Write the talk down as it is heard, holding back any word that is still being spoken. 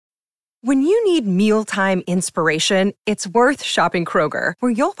When you need mealtime inspiration, it's worth shopping Kroger,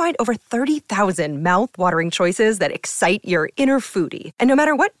 where you'll find over 30,000 mouth-watering choices that excite your inner foodie. And no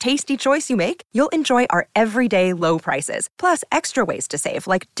matter what tasty choice you make, you'll enjoy our everyday low prices, plus extra ways to save,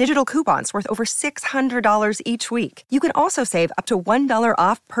 like digital coupons worth over $600 each week. You can also save up to $1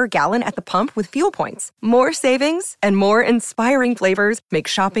 off per gallon at the pump with fuel points. More savings and more inspiring flavors make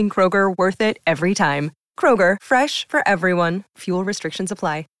shopping Kroger worth it every time. Kroger, fresh for everyone. Fuel restrictions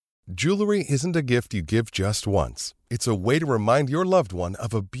apply. Jewelry isn't a gift you give just once. It's a way to remind your loved one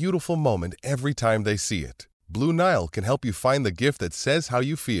of a beautiful moment every time they see it. Blue Nile can help you find the gift that says how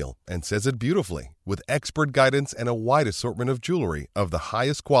you feel and says it beautifully, with expert guidance and a wide assortment of jewelry of the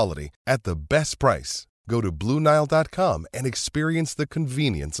highest quality at the best price. Go to BlueNile.com and experience the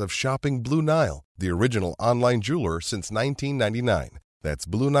convenience of shopping Blue Nile, the original online jeweler since 1999. That's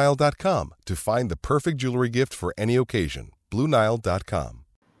BlueNile.com to find the perfect jewelry gift for any occasion. BlueNile.com.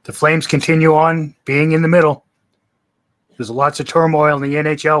 The Flames continue on being in the middle. There's lots of turmoil in the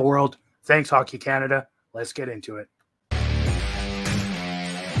NHL world. Thanks, Hockey Canada. Let's get into it.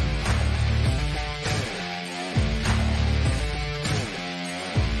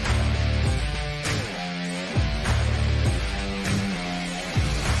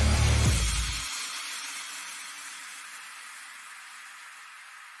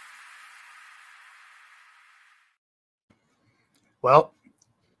 Well,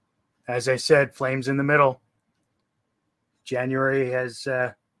 as I said, Flames in the middle. January has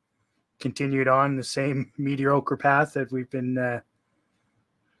continued on the same mediocre path that we've been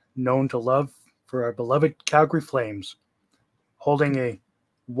known to love for our beloved Calgary Flames, holding a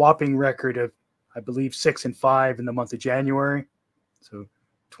whopping record of, I believe, 6-5 in the month of January. So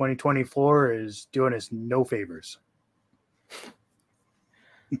 2024 is doing us no favors.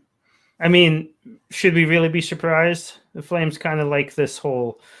 I mean, should we really be surprised? The Flames kind of like this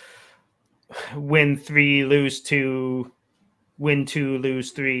whole win 3, lose 2, win 2,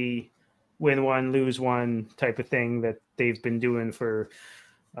 lose 3, win 1, lose 1 type of thing that they've been doing for,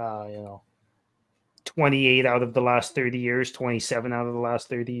 28 out of the last 30 years, 27 out of the last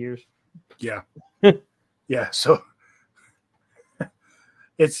 30 years. Yeah. Yeah. So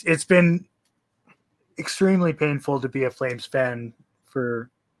it's been extremely painful to be a Flames fan for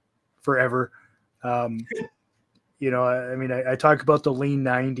forever. I talk about the lean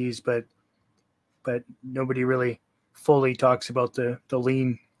 90s, but nobody really fully talks about the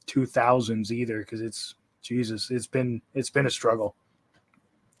lean 2000s either, because it's been a struggle.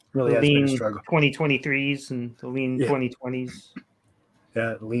 Really has been a struggle. 2023s and the lean 2020s.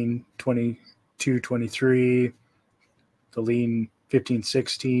 Yeah, lean 22, 23, the lean 15,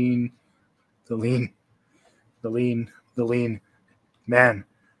 16, the lean. Man,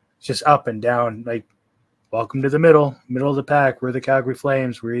 it's just up and down. Like, welcome to the middle of the pack. We're the Calgary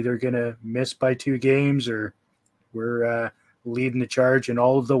Flames. We're either going to miss by 2 games or we're leading the charge in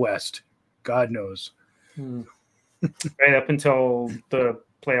all of the West. God knows. Right up until the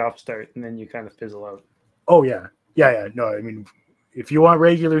playoffs start, and then you kind of fizzle out. Oh, yeah. Yeah. No, I mean, if you want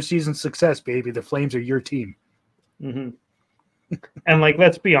regular season success, baby, the Flames are your team. Mm-hmm. And,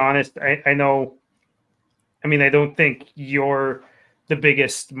 let's be honest. I know – I mean, I don't think you're the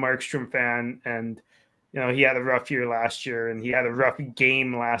biggest Markstrom fan, and he had a rough year last year and he had a rough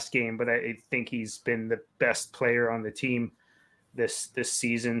game last game, but I think he's been the best player on the team this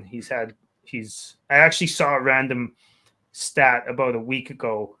season. I actually saw a random stat about a week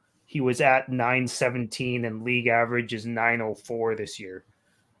ago. He was at 917 and league average is 904 this year.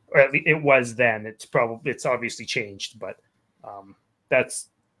 Or at least it was then. It's obviously changed, but that's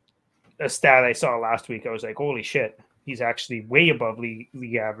a stat I saw last week. I was like, holy shit, he's actually way above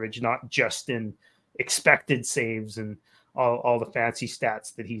league average, not just in expected saves and all the fancy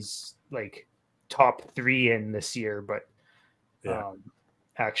stats that he's like top 3 in this year, but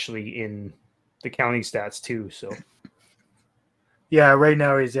actually in the counting stats too. So yeah, right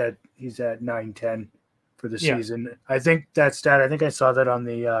now he's at 910 for the season. I think that stat, I saw that on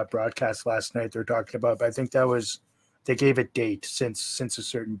the broadcast last night. They're talking about, but I think that was, they gave a date since a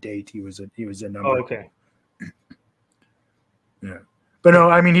certain date he was a number. Oh, okay. Yeah. But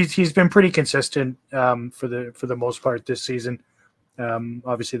no, I mean, he's been pretty consistent for the most part this season.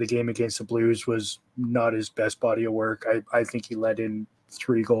 Obviously, the game against the Blues was not his best body of work. I think he let in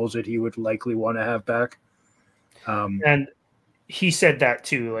 3 goals that he would likely want to have back. And he said that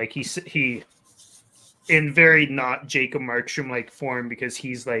too. Like he in very not Jacob Markstrom like form, because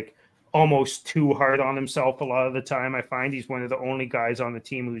he's like almost too hard on himself a lot of the time. I find he's one of the only guys on the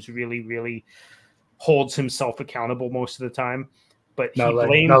team who's really, really holds himself accountable most of the time. But he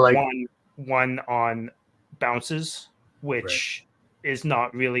blamed one on bounces, which is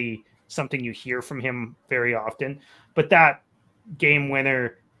not really something you hear from him very often. But that game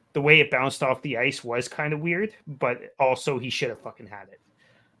winner, the way it bounced off the ice was kind of weird, but also he should have fucking had it.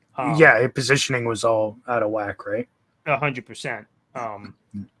 Yeah, positioning was all out of whack, right? 100%.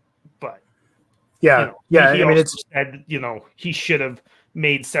 But yeah, he I mean, also said, he should have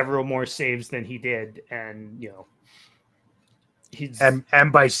made several more saves than he did, and he's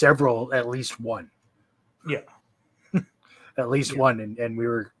and by several, at least one. Yeah. At least one, and we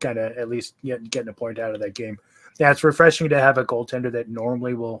were kind of at least getting a point out of that game. Yeah, it's refreshing to have a goaltender that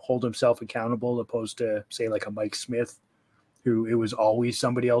normally will hold himself accountable, opposed to, say, like a Mike Smith, who it was always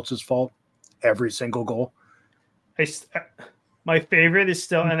somebody else's fault, every single goal. My favorite is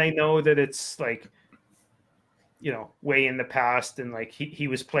still, and I know that it's like, way in the past, and like he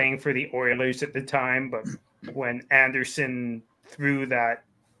was playing for the Oilers at the time, but when Anderson threw that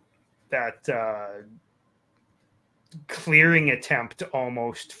clearing attempt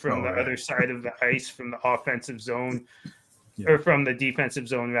almost from the other side of the ice, from the offensive zone, or from the defensive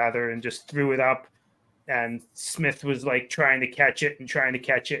zone rather, and just threw it up, and Smith was like trying to catch it, and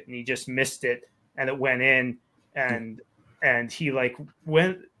he just missed it, and it went in, and he like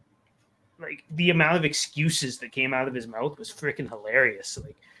went, like, the amount of excuses that came out of his mouth was freaking hilarious.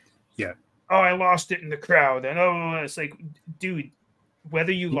 Like, oh, I lost it in the crowd, and it's like, dude,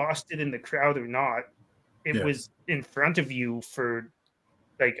 whether you lost it in the crowd or not, it was in front of you for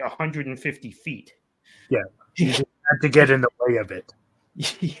like 150 feet. Yeah. You just have to get in the way of it.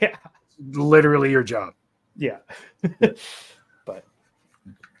 Yeah. Literally your job. Yeah. But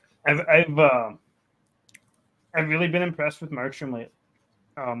I've really been impressed with Markstrom lately.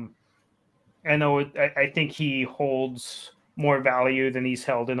 I think he holds more value than he's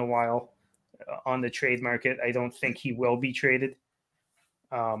held in a while on the trade market. I don't think he will be traded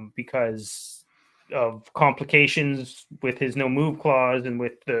because of complications with his no move clause and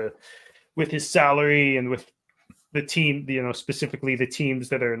with his salary and with the team, specifically the teams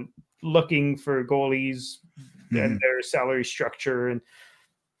that are looking for goalies and their salary structure, and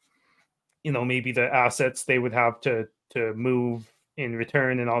maybe the assets they would have to move in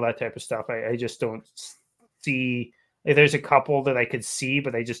return and all that type of stuff. I just don't see. There's a couple that I could see,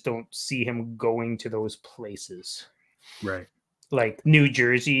 but I just don't see him going to those places. Right. Like New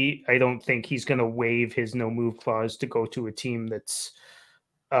Jersey, I don't think he's going to waive his no move clause to go to a team that's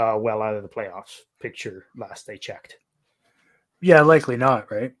well out of the playoffs picture. Last I checked. Yeah, likely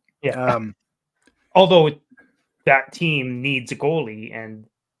not. Right. Yeah. Although that team needs a goalie, and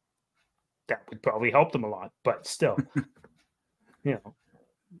that would probably help them a lot. But still,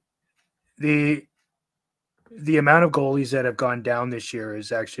 the amount of goalies that have gone down this year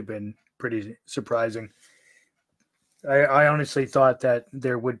has actually been pretty surprising. I honestly thought that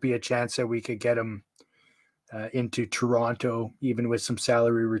there would be a chance that we could get him into Toronto, even with some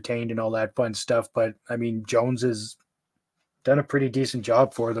salary retained and all that fun stuff. But I mean, Jones has done a pretty decent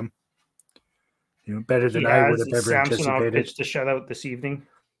job for them. Better than I would have ever anticipated. Pitched a shutout this evening.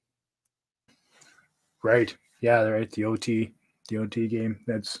 Right. Yeah. Right. The OT game.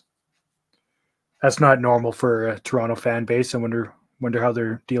 That's not normal for a Toronto fan base. I wonder how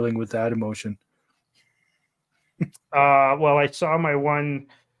they're dealing with that emotion. Well, I saw my one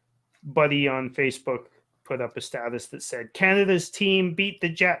buddy on Facebook put up a status that said Canada's team beat the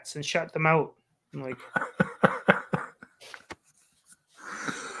Jets and shut them out. I'm like,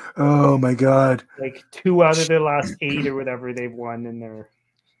 oh my God. Like 2 out of their last 8 or whatever they've won, and they're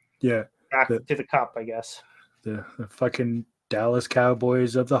back to the cup, I guess. The fucking Dallas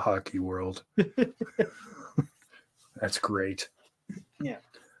Cowboys of the hockey world. That's great. Yeah.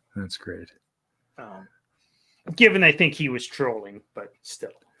 That's great. Given I think he was trolling, but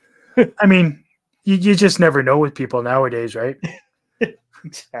still. I mean, you just never know with people nowadays, right?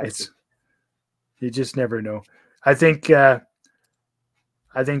 Exactly. You just never know. I think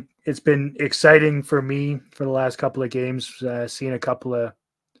it's been exciting for me for the last couple of games, seeing a couple of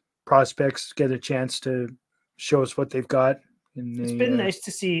prospects get a chance to show us what they've got. It's been nice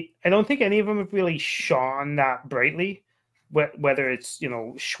to see. I don't think any of them have really shone that brightly, whether it's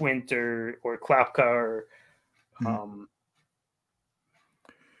Schwint or Klapka or.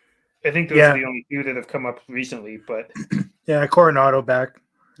 I think those are the only 2 that have come up recently, but yeah, Coronado back.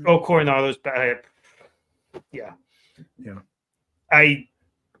 Oh, Coronado's back. Yeah.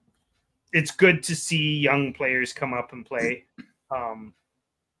 It's good to see young players come up and play.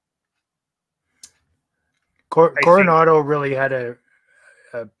 Coronado really had a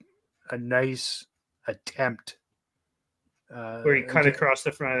nice attempt where he cut across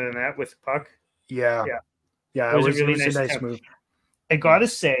the front of the net with the puck. Yeah, it was a really nice move. I gotta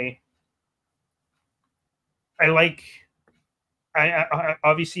say, I like I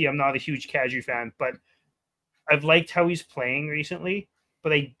obviously I'm not a huge Kadri fan, but I've liked how he's playing recently.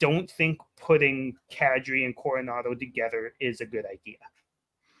 But I don't think putting Kadri and Coronado together is a good idea.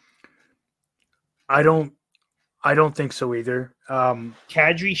 I don't think so either.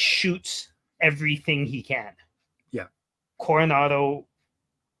 Kadri shoots everything he can. Yeah. Coronado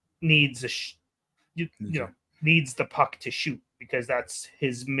needs needs the puck to shoot because that's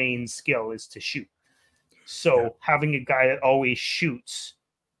his main skill is to shoot. So having a guy that always shoots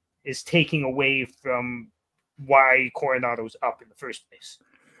is taking away from why Coronado's up in the first place.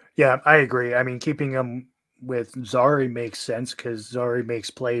 Yeah, I agree. I mean, keeping him with Zari makes sense because Zari makes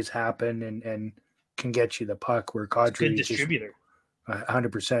plays happen and can get you the puck where Kadri good distributor.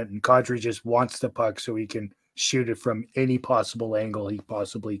 100%. And Kadri just wants the puck so he can shoot it from any possible angle he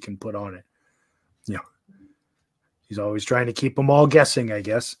possibly can put on it. Yeah. He's always trying to keep them all guessing, I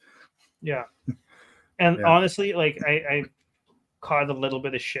guess. Yeah. And honestly, like I caught a little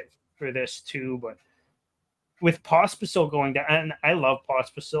bit of shit for this too, but with Pospisil going down, and I love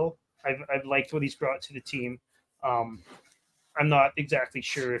Pospisil. I've liked what he's brought to the team. I'm not exactly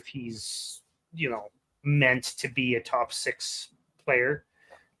sure if he's, meant to be a top 6 player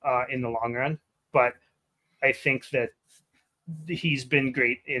in the long run, but I think that he's been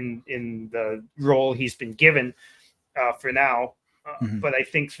great in the role he's been given for now. But I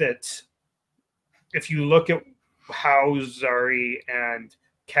think that if you look at how Zari and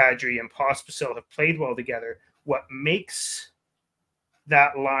Kadri and Pospisil have played well together, what makes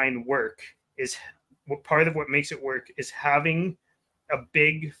that line work is part of what makes it work is having a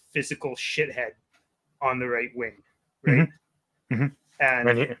big physical shithead on the right wing, right?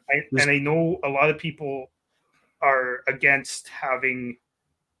 And I know a lot of people are against having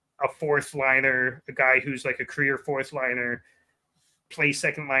a fourth liner, a guy who's like a career fourth liner, play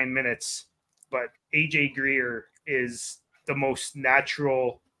second line minutes, but AJ Greer is the most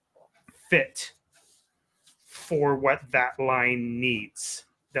natural fit for what that line needs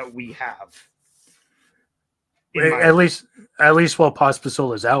that we have. At least while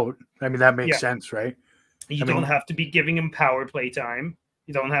Pospisil is out. I mean, that makes sense, right? You don't have to be giving him power play time.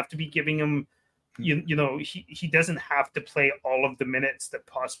 You don't have to be giving him, he doesn't have to play all of the minutes that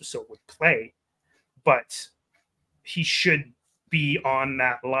Pospisil would play, but he should be on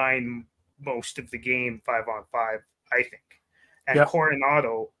that line most of the game 5-on-5, I think. And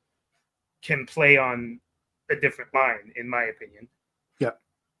Coronado can play on a different line, in my opinion.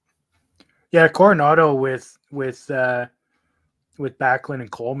 Yeah, Coronado with Backlund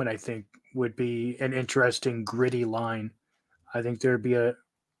and Coleman, I think, would be an interesting gritty line. I think there'd be a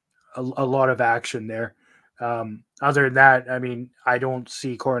lot of action there. Other than that, I mean, I don't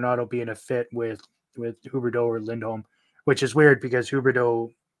see Coronado being a fit with Huberdeau or Lindholm, which is weird because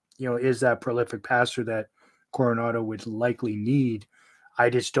Huberdeau, is that prolific passer that Coronado would likely need. I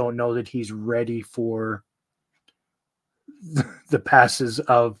just don't know that he's ready for the passes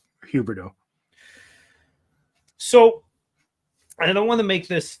of Huberdeau. So I don't want to make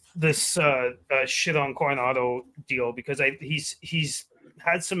this shit on Coronado deal because he's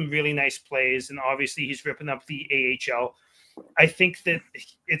had some really nice plays and obviously he's ripping up the AHL. I think that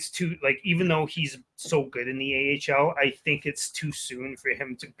it's too, even though he's so good in the AHL, I think it's too soon for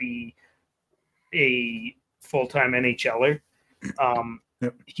him to be a full-time NHLer.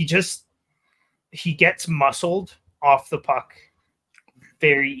 He gets muscled off the puck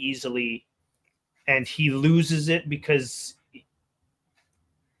very easily and he loses it because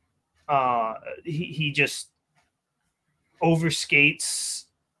he just overskates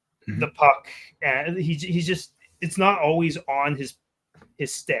the puck and he's just, it's not always on his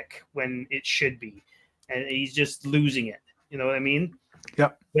stick when it should be, and he's just losing it. You know what I mean?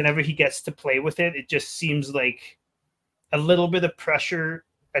 Yep. Whenever he gets to play with it, it just seems like a little bit of pressure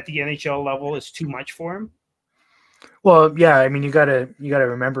at the NHL level is too much for him. Well, yeah, I mean, you gotta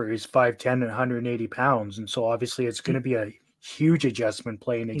remember he's 5'10" and 180 pounds, and so obviously it's going to be a huge adjustment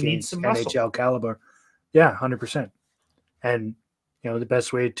playing against NHL caliber. Yeah, 100%. And the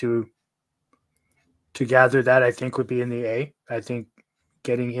best way to gather that, I think, would be in the A. I think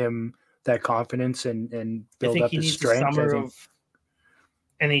getting him that confidence and build up his strength. A summer of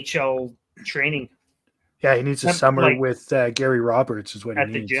NHL training. Yeah, he needs a summer with Gary Roberts is what he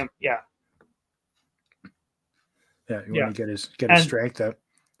needs. At the gym, yeah. Yeah, you want to get his strength up.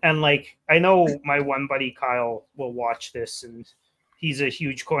 And I know my one buddy Kyle will watch this, and he's a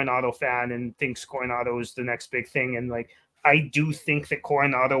huge Coronado fan and thinks Coronado is the next big thing. And I do think that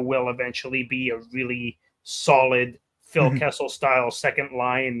Coronado will eventually be a really solid Phil Kessel style second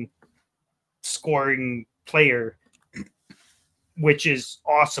line scoring player, which is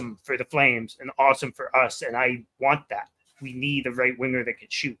awesome for the Flames and awesome for us. And I want that. we need a right winger that can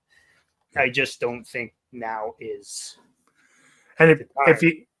shoot. I just don't think now is. And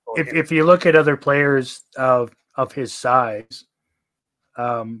if you look at other players of his size,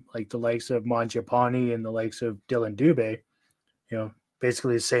 like the likes of Mangiapane and the likes of Dylan Dubé,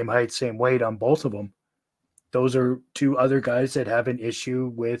 basically the same height, same weight on both of them. Those are two other guys that have an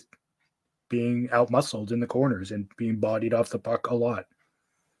issue with being outmuscled in the corners and being bodied off the puck a lot.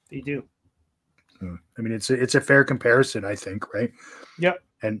 They do. I mean, it's a fair comparison, I think, right? Yep.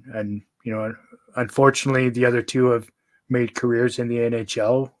 And unfortunately, the other two have made careers in the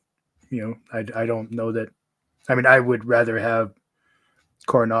NHL. I don't know that. I mean, I would rather have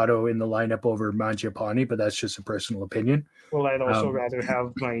Coronado in the lineup over Mangiapane, but that's just a personal opinion. Well, I'd also rather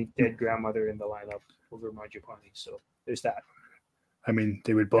have my dead grandmother in the lineup over Mangiapane. So there's that. I mean,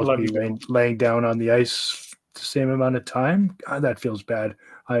 they would both be laying down on the ice the same amount of time. God, that feels bad.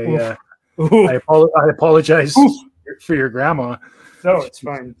 I apologize for your grandma. No, it's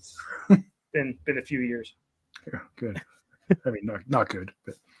fine. It's been a few years. Yeah, good. I mean, not good,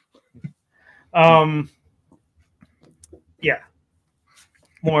 but yeah,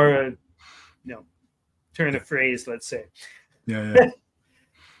 more turn of phrase, let's say. Yeah.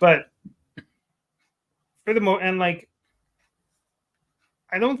 But for the and like,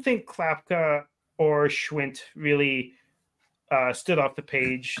 I don't think Klapka or Schwindt really stood off the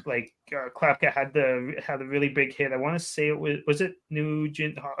page. Like Klapka had a really big hit. I want to say it was it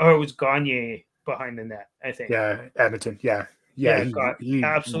Nugent or it was Gagne behind the net, I think. Yeah, Edmonton. Yeah. He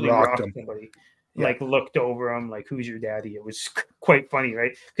absolutely rocked somebody. Yeah. Like looked over him, like, who's your daddy? It was quite funny,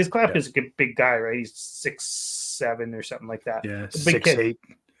 right? Because Klapka's a big guy, right? He's 6'7" or something like that. Yeah, 6'8",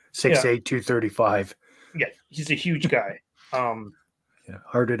 235. Yeah, he's a huge guy.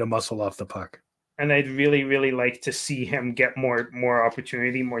 Harder to muscle off the puck. And I'd really, really like to see him get more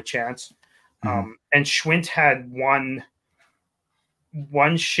opportunity, more chance. And Schwindt had one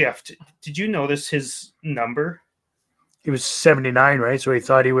shift. Did you notice his number? He was 79, right? So he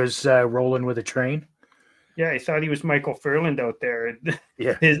thought he was rolling with a train. Yeah, he thought he was Michael Furland out there.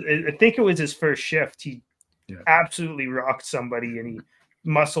 Yeah, I think it was his first shift. He absolutely rocked somebody, and he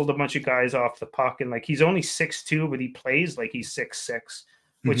muscled a bunch of guys off the puck. And like, he's only 6'2", but he plays like he's 6'6",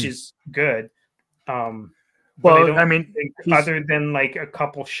 which is good. Well, I mean, other than like a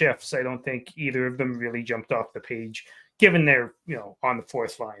couple shifts, I don't think either of them really jumped off the page, given they're on the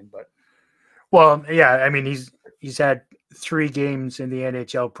fourth line. But well, yeah, I mean, he's had 3 games in the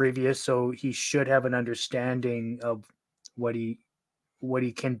NHL previous, so he should have an understanding of what he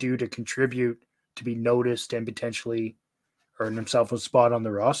can do to contribute, to be noticed, and potentially earn himself a spot on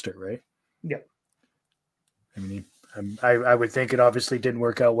the roster, right? Yeah. I mean, I would think it obviously didn't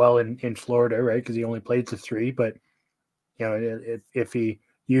work out well in Florida, right? Because he only played the 3, but if he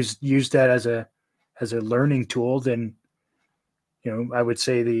used that as a learning tool, then I would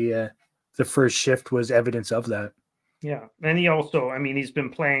say the first shift was evidence of that. Yeah, and he also, I mean, he's been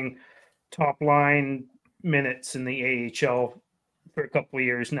playing top line minutes in the AHL for a couple of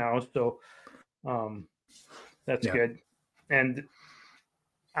years now, so that's good. And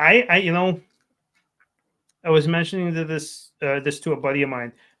I was mentioning this to a buddy of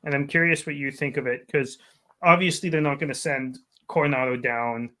mine, and I'm curious what you think of it, because obviously they're not going to send Coronado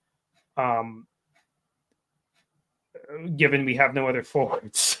down, given we have no other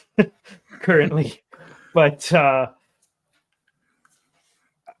forwards currently. But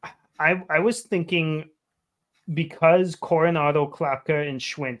I was thinking, because Coronado, Klapka, and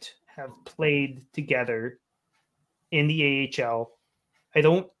Schwindt have played together in the AHL, I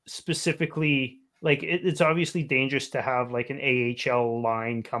don't specifically like it's obviously dangerous to have like an AHL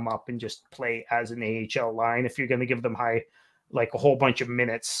line come up and just play as an AHL line if you're going to give them a whole bunch of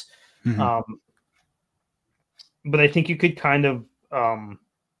minutes. But I think you could kind of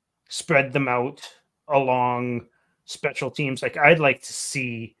spread them out along special teams. Like, I'd like to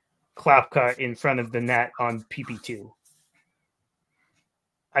see Klapka in front of the net on PP2.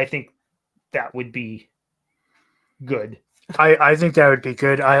 I think that would be good. I think that would be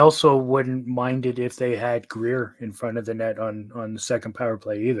good. I also wouldn't mind it if they had Greer in front of the net on the second power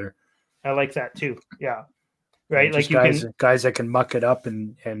play either. I like that too. Yeah. Right. Like guys that can muck it up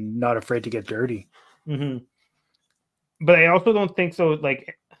and not afraid to get dirty. But I also don't think so.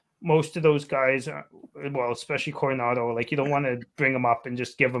 Like, most of those guys, well, especially Coronado, like, you don't want to bring them up and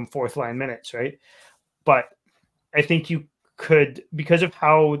just give them fourth line minutes, right? But I think you could, because of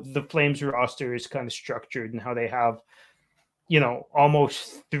how the Flames roster is kind of structured and how they have,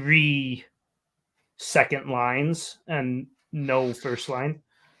 almost 3 second lines and no first line.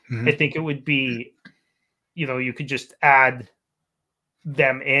 I think it would be, you could just add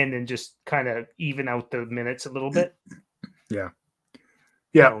them in and just kind of even out the minutes a little bit. Yeah.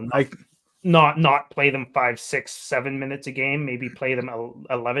 You know, not play them 5, 6, 7 minutes a game. Maybe play them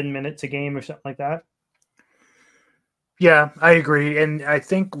 11 minutes a game or something like that. Yeah, I agree, and I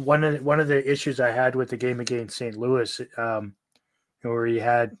think one of the issues I had with the game against St. Louis, where you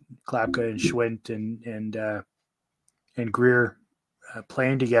had Klapka and Schwint and Greer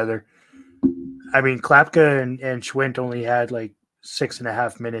playing together. I mean, Klapka and Schwint only had like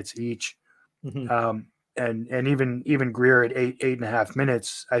 6.5 minutes each, and even Greer at 8.5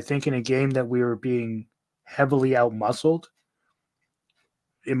 minutes. I think in a game that we were being heavily outmuscled,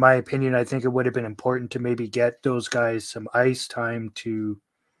 in my opinion, I think it would have been important to maybe get those guys some ice time to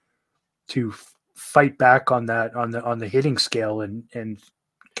fight back on that on the hitting scale and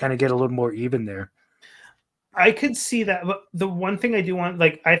kind of get a little more even there. I could see that, but the one thing I do want,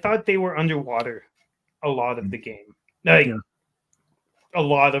 like, I thought they were underwater a lot of the game, like a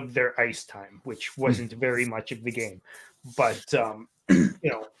lot of their ice time, which wasn't very much of the game. But you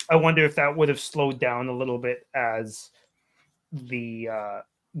know, I wonder if that would have slowed down a little bit as the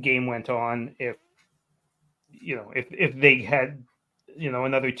game went on. If you know, if they had, you know,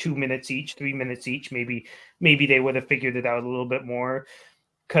 another 2 minutes each, 3 minutes each, maybe they would have figured it out a little bit more.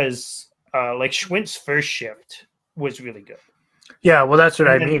 Because like Schwint's first shift was really good. Yeah, well, that's what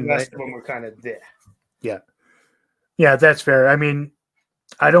I mean. The rest of them were kind of there. Yeah, that's fair. I mean,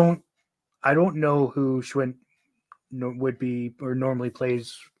 I don't know who Schwint would be or normally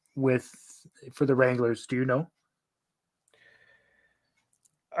plays with for the Wranglers. Do you know?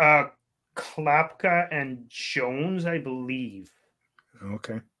 Klapka and Jones, I believe.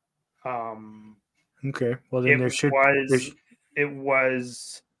 Okay. Okay. Well, then it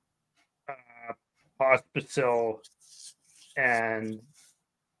was Pospisil and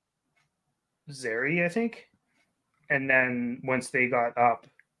Zary, I think. And then once they got up,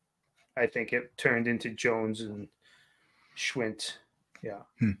 I think it turned into Jones and Schwint. Yeah.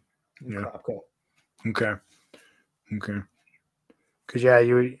 Klapka. Okay. Because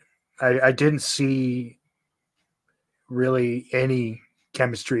I didn't see really any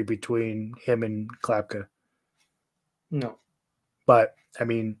chemistry between him and Klapka. No. But I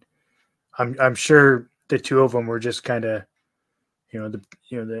mean, I'm sure the two of them were just kind of,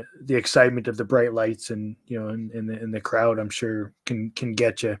 the excitement of the bright lights and in the crowd. I'm sure can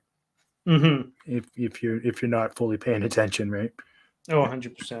get you if you're not fully paying attention, right? Oh,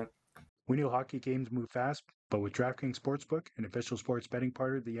 100%. We know hockey games move fast, but with DraftKings Sportsbook, an official sports betting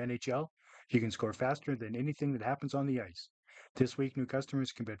partner of the NHL, you can score faster than anything that happens on the ice. This week, new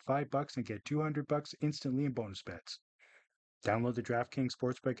customers can bet $5 and get $200 instantly in bonus bets. Download the DraftKings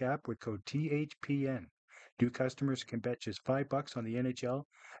Sportsbook app with code THPN. New customers can bet just $5 on the NHL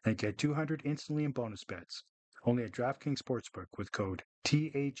and get $200 instantly in bonus bets. Only at DraftKings Sportsbook with code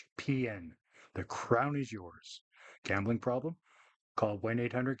THPN. The crown is yours. Gambling problem? Call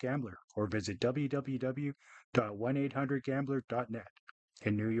 1-800-GAMBLER or visit www.1800gambler.net.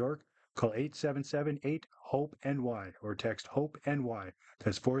 In New York, call 877-8-HOPE-NY or text HOPE-NY.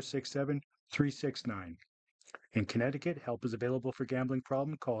 That's 467-369. In Connecticut, help is available for gambling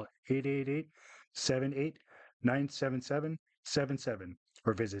problem. Call 888-78-977-77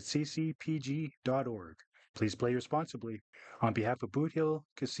 or visit ccpg.org. Please play responsibly. On behalf of Boot Hill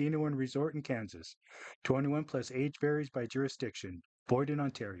Casino and Resort in Kansas, 21 plus age varies by jurisdiction. Void in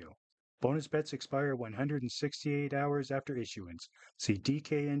Ontario. Bonus bets expire 168 hours after issuance. See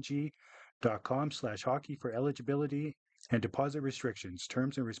dkng.com/hockey for eligibility and deposit restrictions,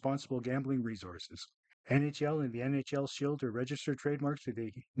 terms, and responsible gambling resources. NHL and the NHL Shield are registered trademarks of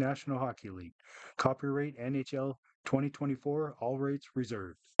the National Hockey League. Copyright NHL 2024, all rights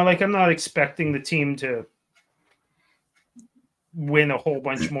reserved. Like, I'm not expecting the team to win a whole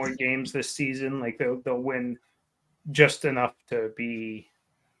bunch more games this season. Like, they'll win just enough to be,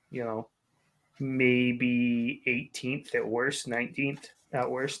 maybe 18th at worst, 19th at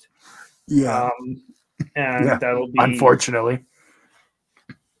worst. Yeah. That'll be, unfortunately.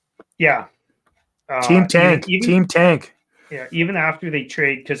 Yeah. Team tank. Team tank. Yeah, even after they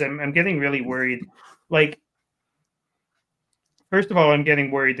trade, because I'm getting really worried. Like, first of all, I'm getting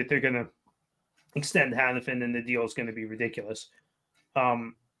worried that they're going to extend Hanifin and the deal is going to be ridiculous.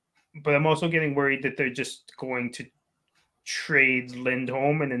 But I'm also getting worried that they're just going to trade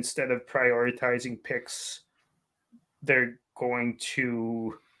Lindholm, and instead of prioritizing picks, they're going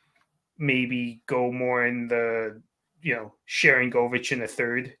to maybe go more in the, sharing Govich in a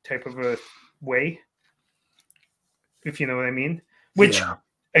third type of a way, if you know what I mean. Which,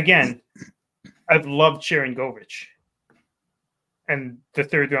 again, I've loved sharing Govich. And the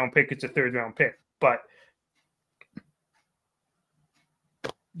third round pick is a third round pick. But,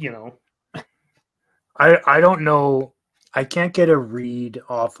 I don't know I can't get a read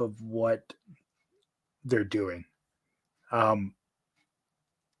off of what they're doing. I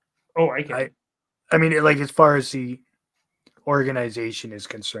can. I mean, like as far as the organization is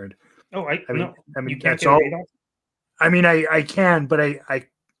concerned. I I mean, no, I you mean can't that's get a all. read off. I mean, I can, but I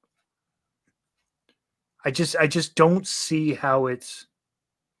just don't see how it's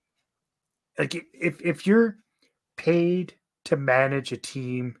like if you're paid to manage a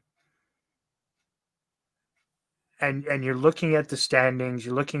team and you're looking at the standings,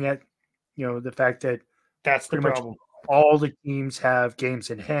 you're looking at the fact that That's the pretty much problem. all the teams have games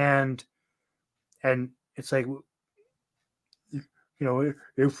in hand, and it's like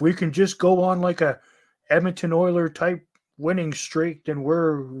if we can just go on like a Edmonton Oiler type winning streak, then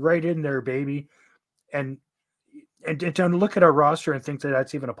we're right in there, baby. And to look at our roster and think that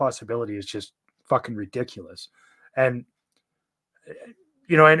that's even a possibility is just fucking ridiculous. And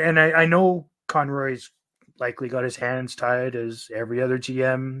I know Conroy's likely got his hands tied as every other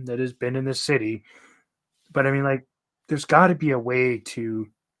GM that has been in the city, but I mean, like, there's got to be a way to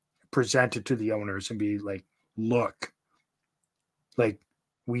present it to the owners and be like, look, like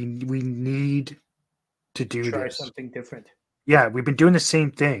we need to do Try this. something different. Yeah, we've been doing the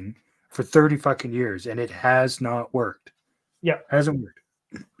same thing for 30 fucking years and it has not worked. Yeah. It hasn't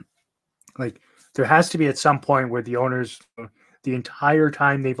worked. Like, there has to be at some point where the owners, the entire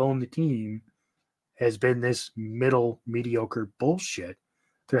time they've owned the team, has been this middle mediocre bullshit.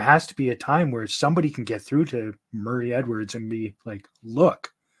 There has to be a time where somebody can get through to Murray Edwards and be like,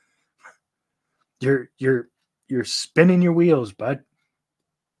 look, you're spinning your wheels, bud.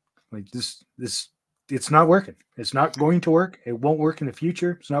 Like this it's not working. It's not going to work. It won't work in the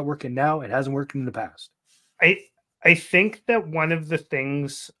future. It's not working now. It hasn't worked in the past. I think that one of the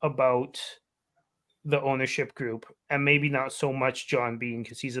things about the ownership group, and maybe not so much John Bean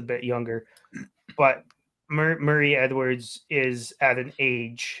because he's a bit younger, but Murray Edwards is at an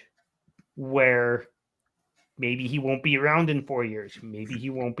age where maybe he won't be around in 4 years. Maybe he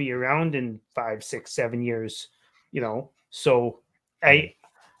won't be around in 5, 6, 7 years, So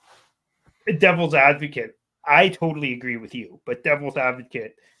devil's advocate, I totally agree with you, but devil's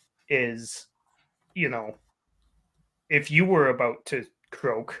advocate is, if you were about to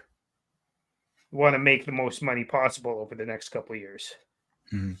croak, want to make the most money possible over the next couple of years,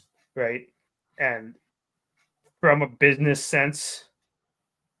 right? And from a business sense,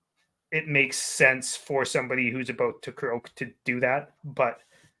 it makes sense for somebody who's about to croak to do that. But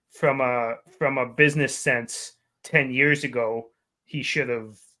from a business sense, 10 years ago, he should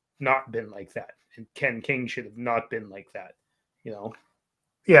have not been like that. And Ken King should have not been like that, Yeah,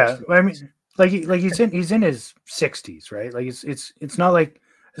 I mean, he's in his 60s, right? Like it's not like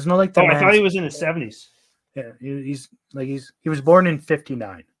the I thought he was in his 70s. Yeah, he was born in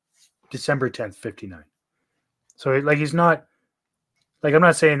 59, December 10th, 59. So he's not, like, I'm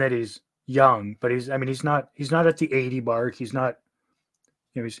not saying that he's young, but he's not at the 80 mark. He's not,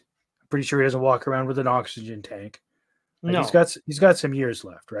 he's I'm pretty sure he doesn't walk around with an oxygen tank. Like, no, he's got some years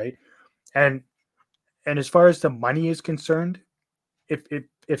left, right? And as far as the money is concerned,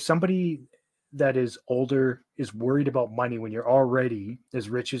 if somebody that is older is worried about money when you're already as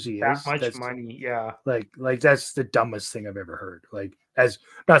rich as he is, that much money, yeah, like that's the dumbest thing I've ever heard. Like, as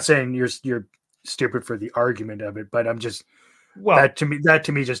I'm not saying you're stupid for the argument of it, but I'm just that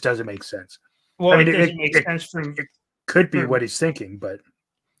to me just doesn't make sense. Well, I mean, it doesn't make sense for it could be what he's thinking, but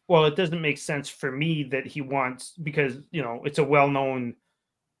it doesn't make sense for me that he wants, because it's a well-known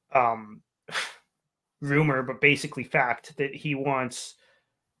rumor, but basically fact, that he wants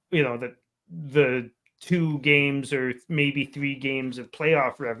that the 2 games or maybe 3 games of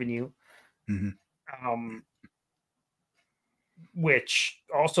playoff revenue, which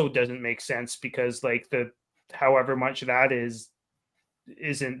also doesn't make sense because, like, the however much that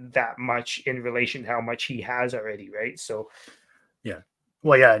isn't that much in relation to how much he has already, right? So yeah,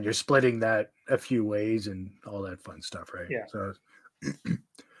 well, yeah, and you're splitting that a few ways and all that fun stuff, right? Yeah. So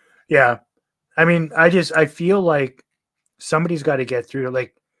yeah, I mean, I feel like somebody's got to get through to,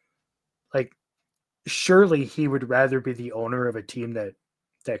 like surely he would rather be the owner of a team that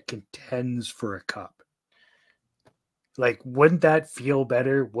contends for a cup. Like, wouldn't that feel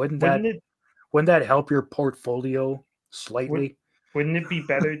better? Wouldn't that help your portfolio slightly? Wouldn't it be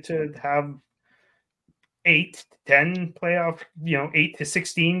better to have 8 to 10 playoff, 8 to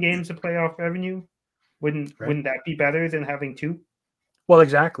 16 games of playoff revenue? Wouldn't that be better than having 2? Well,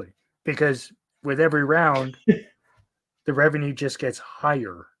 exactly. Because with every round, the revenue just gets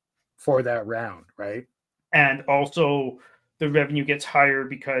higher for that round, right? And also the revenue gets higher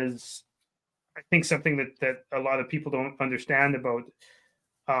because I think something that a lot of people don't understand about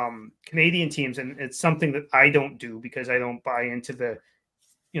Canadian teams, and it's something that I don't do because I don't buy into the,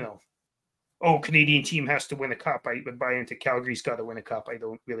 Canadian team has to win a cup. I would buy into Calgary's got to win a cup. I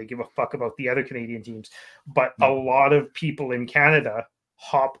don't really give a fuck about the other Canadian teams. But a lot of people in Canada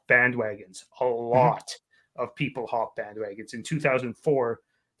hop bandwagons. A lot of people hop bandwagons. In 2004,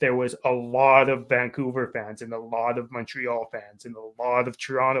 there was a lot of Vancouver fans and a lot of Montreal fans and a lot of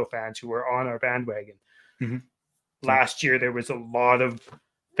Toronto fans who were on our bandwagon. Last year, there was a lot of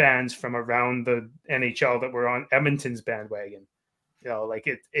fans from around the NHL that were on Edmonton's bandwagon.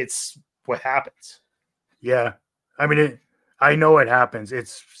 It's what happens. Yeah. I mean, I know it happens. It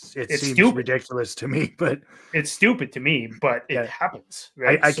seems stupid. Ridiculous to me, but it's stupid to me, but it happens.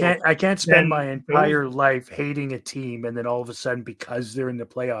 Right? I can't spend my entire life hating a team and then all of a sudden, because they're in the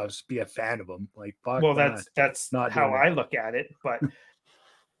playoffs, be a fan of them. Like, fuck. Well, that's not how I look at it. But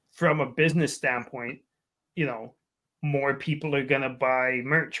from a business standpoint, more people are going to buy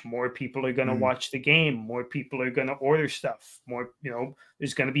merch. More people are going to watch the game. More people are going to order stuff. More,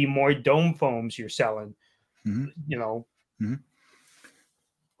 there's going to be more dome foams you're selling, Well,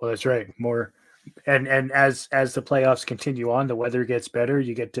 that's right. More. And as the playoffs continue on, the weather gets better.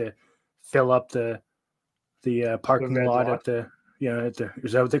 You get to fill up the parking lot at the,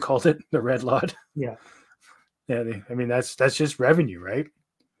 is that what they called it? The red lot. Yeah. Yeah. I mean, that's just revenue, right?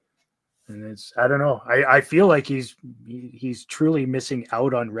 And I don't know. I feel like he's truly missing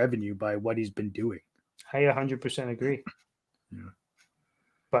out on revenue by what he's been doing. I 100% agree. Yeah.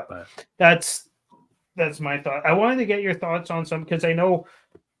 But that's my thought. I wanted to get your thoughts on some, because I know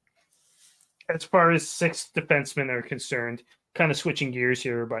as far as six defensemen are concerned, kind of switching gears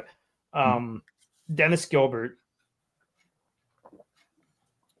here, but Dennis Gilbert,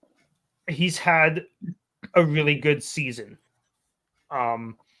 he's had a really good season.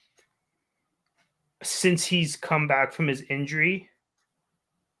 Since he's come back from his injury,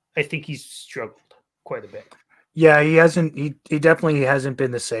 I think he's struggled quite a bit. Yeah, he hasn't. He definitely hasn't been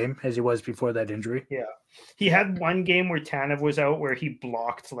the same as he was before that injury. Yeah, he had one game where Tanev was out where he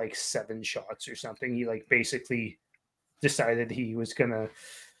blocked like 7 shots or something. He basically decided he was gonna,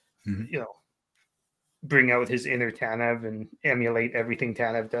 bring out his inner Tanev and emulate everything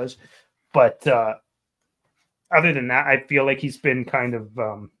Tanev does. But other than that, I feel like he's been kind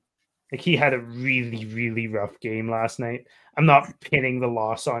of he had a really, really rough game last night. I'm not pinning the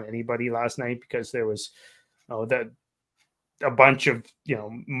loss on anybody last night because there was a bunch of,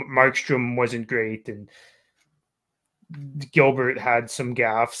 Markstrom wasn't great and Gilbert had some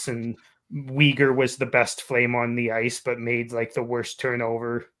gaffes and Weegar was the best flame on the ice, but made the worst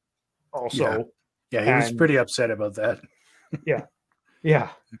turnover also. Yeah, he was pretty upset about that. Yeah.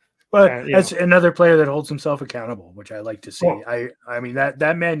 But that's another player that holds himself accountable, which I like to see. Well, I mean,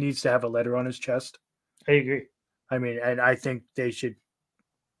 that man needs to have a letter on his chest. I agree. I mean, and I think they should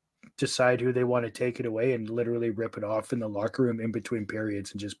decide who they want to take it away and literally rip it off in the locker room in between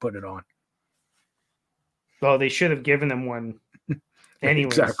periods and just put it on. Well, they should have given him one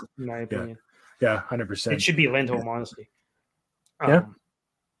anyways, exactly. In my opinion. Yeah, 100%. It should be Lindholm, honestly. Yeah,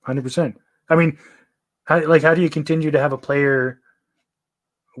 100%. I mean, how do you continue to have a player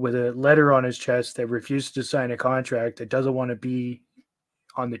with a letter on his chest that refuses to sign a contract, that doesn't want to be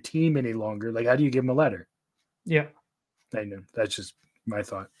on the team any longer? How do you give him a letter? Yeah. I know. That's just my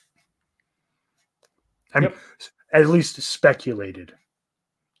thought. I mean, at least speculated.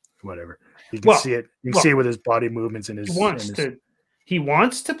 Whatever. You can see it. You can see it with his body movements and his. He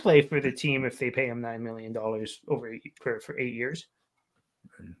wants to play for the team if they pay him $9 million for 8 years.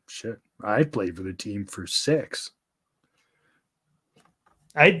 Shit, I played for the team for 6.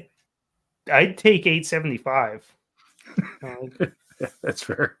 I'd take 875. That's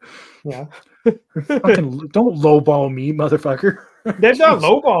fair. Yeah. Fucking don't lowball me, motherfucker. That's not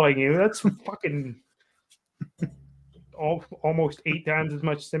lowballing you. That's fucking almost 8 times as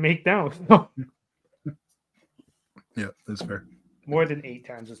much as they make now. Yeah, that's fair. More than 8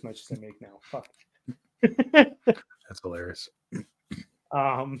 times as much as they make now. Fuck. That's hilarious.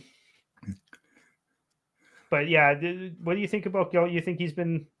 But yeah, what do you think about Gil? You think he's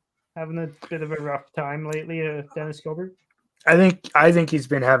been having a bit of a rough time lately, Dennis Gilbert? I think he's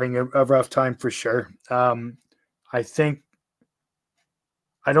been having a rough time for sure. I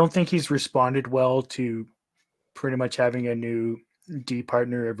don't think he's responded well to pretty much having a new D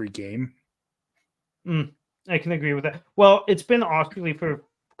partner every game. I can agree with that. Well, it's been Osterley for a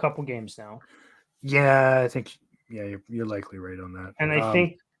couple games now. Yeah, I think you're likely right on that. And I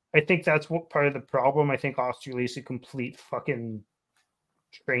think that's what part of the problem. I think Osterley's a complete fucking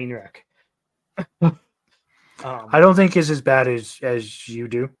train wreck. I don't think is as bad as you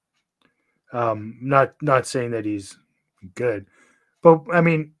do. Not saying that he's good, But I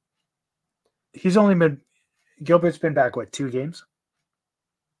mean, Gilbert's been back, what, 2 games?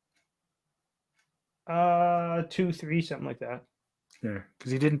 2, 3, something like that. Yeah,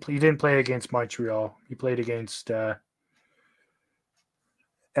 because he didn't play against Montreal. He played against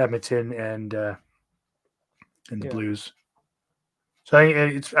Edmonton and the Blues. So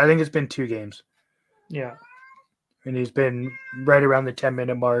I think it's been 2 games. Yeah. And he's been right around the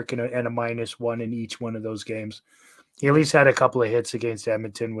 10-minute mark and a -1 in each one of those games. He at least had a couple of hits against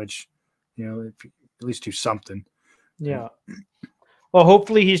Edmonton, which, at least do something. Yeah. Well,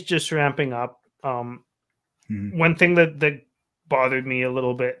 hopefully he's just ramping up. One thing that bothered me a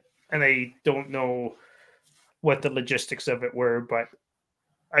little bit, and I don't know what the logistics of it were, but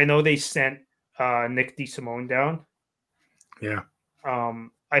I know they sent Nick DeSimone down. Yeah.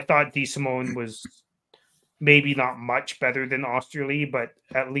 I thought DeSimone was maybe not much better than Osterley, but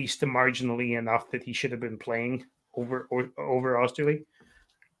at least marginally enough that he should have been playing over Osterley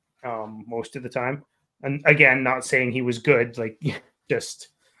most of the time. And again, not saying he was good, like just.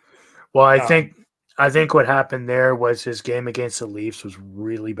 Well, I think what happened there was his game against the Leafs was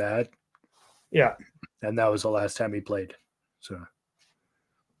really bad. Yeah. And that was the last time he played. So.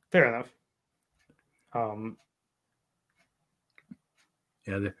 Fair enough.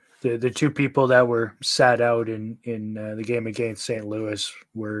 Yeah, the 2 people that were sat out in the game against St. Louis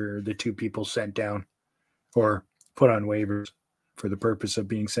were the 2 people sent down or put on waivers for the purpose of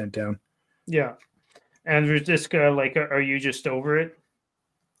being sent down. Yeah. And Ruzicka, like, are you just over it?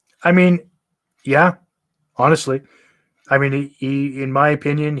 I mean, yeah, honestly. I mean, he in my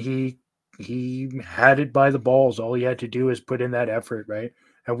opinion, he had it by the balls. All he had to do is put in that effort, right?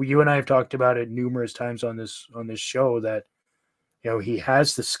 And you and I have talked about it numerous times on this show that, he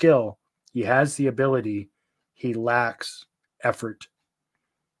has the skill, he has the ability, he lacks effort,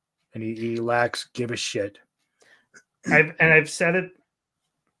 and he lacks give a shit. I've said it,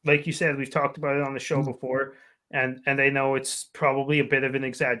 like you said, we've talked about it on the show before, and I know it's probably a bit of an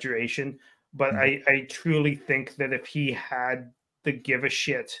exaggeration, but I truly think that if he had the give a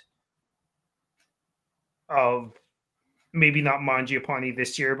shit of maybe not Mangiapane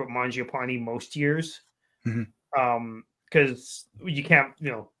this year, but Mangiapane most years, because you can't,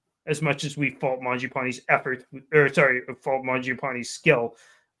 as much as we fault Mangiapane's fault Mangiapane's skill,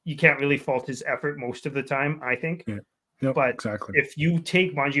 you can't really fault his effort most of the time, I think. Yeah. Nope, but exactly. If you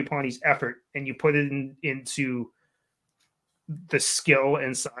take Mangiapane's effort and you put it into the skill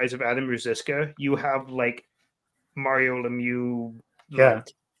and size of Adam Ruzicka, you have like Mario Lemieux. Yeah,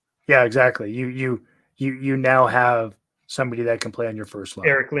 exactly. You now have somebody that can play on your first line.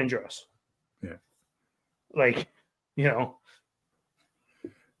 Eric Lindros. Yeah. Like, Yeah.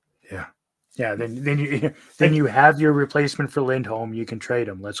 Yeah. Then you have your replacement for Lindholm. You can trade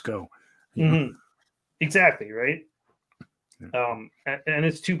him. Let's go. Exactly. Right. Yeah. And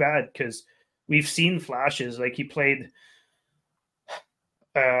it's too bad because we've seen flashes. Like he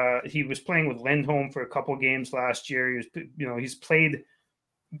was playing with Lindholm for a couple games last year. He's played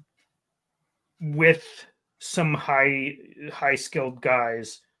with some high skilled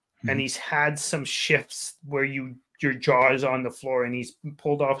guys, and he's had some shifts where your jaw is on the floor, and he's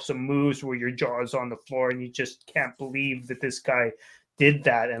pulled off some moves where your jaw is on the floor, and you just can't believe that this guy did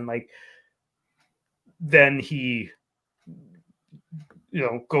that. And like, then he,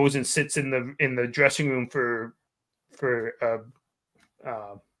 goes and sits in the dressing room for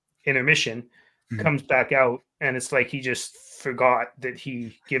intermission, comes back out, and it's like he just forgot that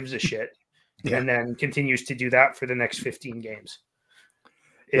he gives a shit. And then continues to do that for the next 15 games.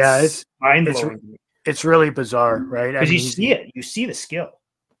 It's mind-blowing. It's really bizarre, right? Because you see it. You see the skill.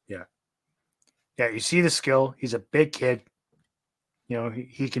 Yeah. Yeah, you see the skill. He's a big kid.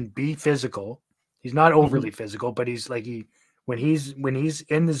 He can be physical. He's not overly physical, but he's like when he's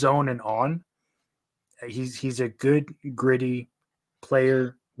in the zone and on, he's a good, gritty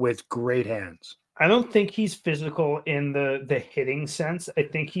player with great hands. I don't think he's physical in the hitting sense. I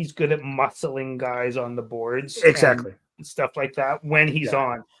think he's good at muscling guys on the boards. Exactly. And stuff like that when he's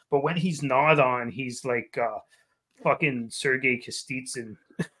on. But when he's not on, he's like fucking Sergei Kostitsyn.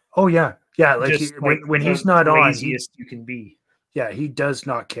 Oh, yeah. Yeah, when he's not on, laziest you can be. Yeah, he does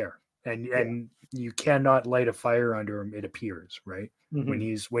not care. And you cannot light a fire under him, it appears, right? When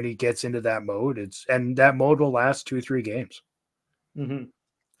he gets into that mode, and that mode will last 2-3 games.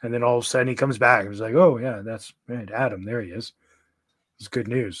 And then all of a sudden he comes back. It was like, oh yeah, that's right, Adam. There he is. It's good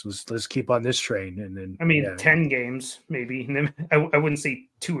news. Let's keep on this train. And then 10 games maybe. I wouldn't say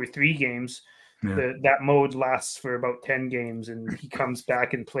 2 or 3 games. Yeah. That mode lasts for about 10 games, and he comes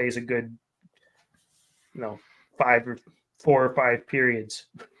back and plays a good, 4 or 5 periods.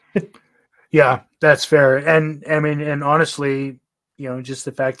 Yeah, that's fair. And I mean, and honestly, just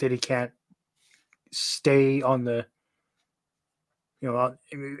the fact that he can't stay on the,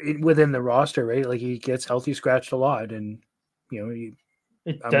 within the roster, right? Like he gets healthy scratched a lot, and it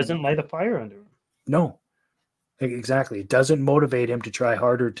doesn't light a fire under him. No, exactly. It doesn't motivate him to try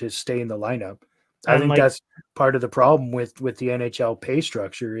harder to stay in the lineup. I And think that's part of the problem with the NHL pay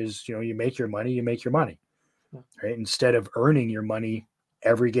structure is, you make your money, right? Instead of earning your money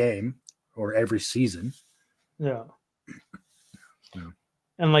every game or every season. Yeah. Yeah.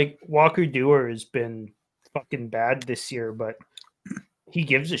 And like Walker Dewar has been fucking bad this year, but he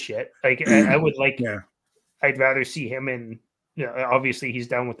gives a shit. Like I would like, I'd rather see him in, obviously he's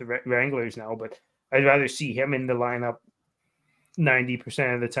down with the Wranglers now, but I'd rather see him in the lineup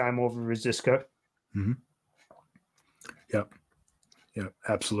 90% of the time over Rosiska. Mm-hmm. Yep. Yeah,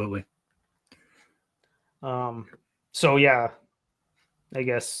 absolutely. So yeah, I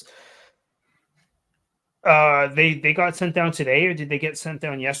guess they got sent down today, or did they get sent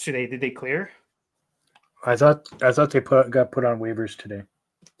down yesterday? Did they clear? I thought they got put on waivers today.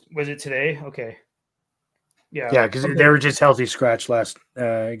 Was it today? Okay. Yeah, because they were just healthy scratch last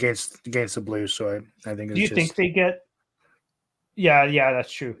against the Blues, so I think. Do you think they get? Yeah,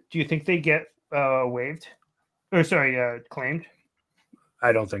 that's true. Do you think they get waived? Or sorry, claimed?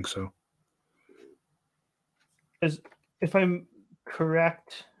 I don't think so. If I'm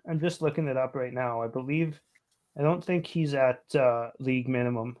correct, I'm just looking it up right now. I don't think he's at league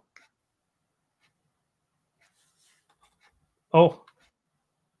minimum. Oh.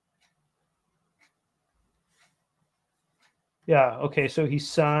 Yeah, okay, so he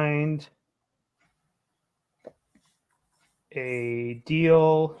signed a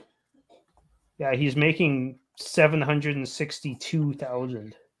deal. Yeah, he's making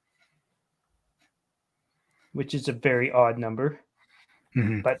 $762,000, which is a very odd number.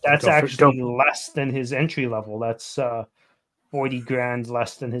 Mm-hmm. But that's actually less than his entry level. That's $40,000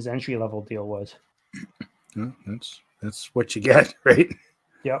 less than his entry level deal was. Yeah, that's what you get, right?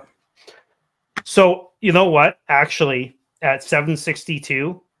 Yep. So you know what? Actually, at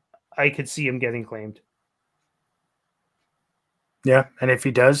 762, I could see him getting claimed. Yeah, and if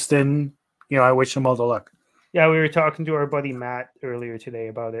he does, then I wish him all the luck. Yeah, we were talking to our buddy Matt earlier today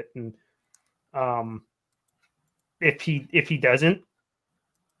about it, and if he doesn't,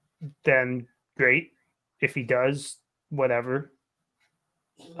 then great. If he does, whatever.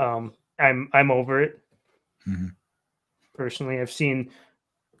 I'm over it. Mm-hmm. Personally, I've seen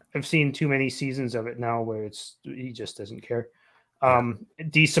too many seasons of it now where he just doesn't care.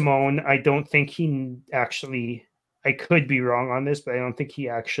 DeSimone, I don't think he actually. I could be wrong on this, but I don't think he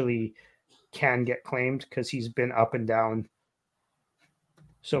actually can get claimed because he's been up and down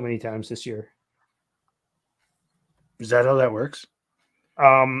so many times this year. Is that how that works?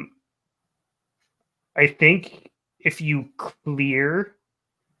 I think if you clear,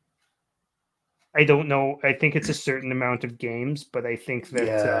 I don't know. I think it's a certain amount of games, but I think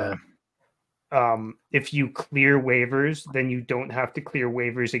that if you clear waivers, then you don't have to clear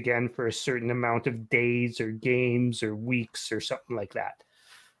waivers again for a certain amount of days or games or weeks or something like that.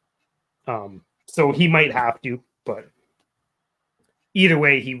 So he might have to, but either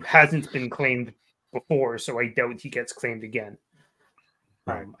way, he hasn't been claimed before, so I doubt he gets claimed again.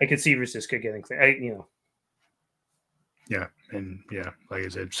 Right. I could see Rosiska getting claimed. Yeah, and like I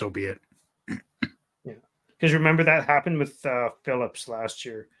said, so be it. Yeah, because remember that happened with Phillips last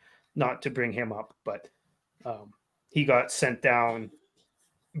year. Not to bring him up, but he got sent down,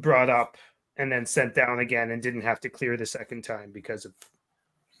 brought up, and then sent down again, and didn't have to clear the second time because of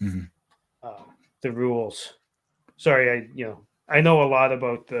the rules. Sorry, I know a lot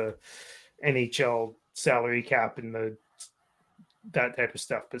about the NHL salary cap and that type of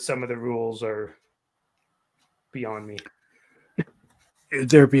stuff, but some of the rules are beyond me.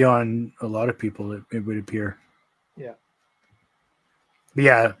 They're beyond a lot of people, it would appear. Yeah.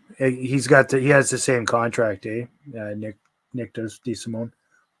 Yeah, he has the same contract, Nick does, DeSimone.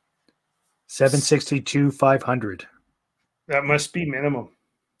 762, 500. That must be minimum.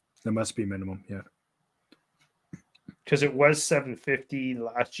 That must be minimum, yeah. Because it was 750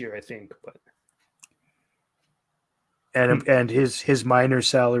 last year, I think, but and his minor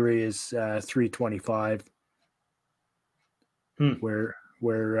salary is 325. Where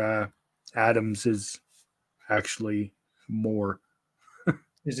Adams is actually more.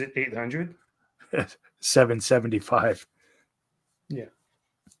 Is it 800? 775. Yeah.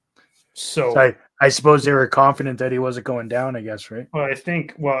 So I suppose they were confident that he wasn't going down, I guess, right? Well, I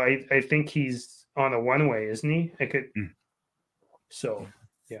think he's on a one-way, isn't he? So,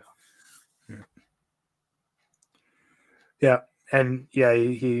 yeah. Yeah. And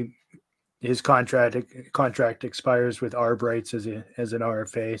he his contract expires with arb rights as an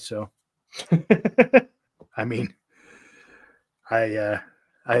RFA. So, I mean, I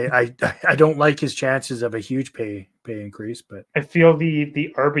don't like his chances of a huge pay increase, but I feel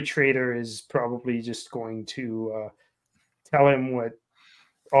the arbitrator is probably just going to tell him what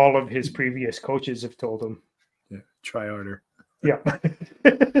all of his previous coaches have told him. Yeah, try harder. Yeah.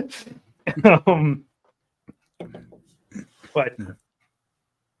 But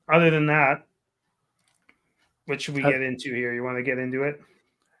other than that, what should we get into here? You want to get into it?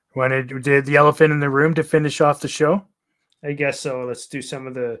 Did the elephant in the room to finish off the show? I guess so. Let's do some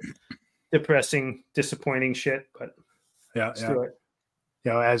of the depressing, disappointing shit. But let's do it.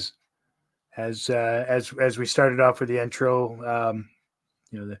 You know, as we started off with the intro,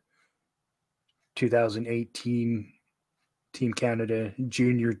 the 2018 Team Canada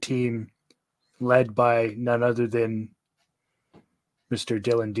junior team, led by none other than Mr.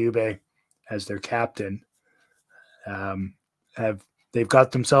 Dylan Dubé as their captain, they've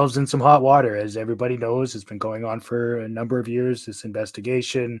got themselves in some hot water, as everybody knows. It's been going on for a number of years, this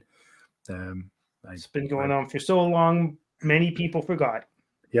investigation. It's been going on for so long, many people forgot.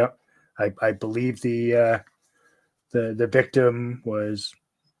 Yep. I believe the victim was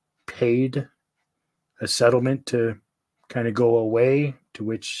paid a settlement to kind of go away, to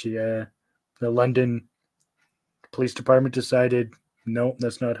which the London Police Department decided, no,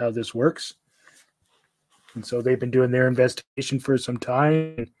 that's not how this works. And so they've been doing their investigation for some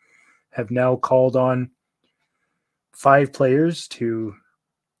time and have now called on 5 players to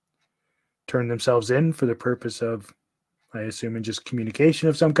turn themselves in for the purpose of, I assume, in just communication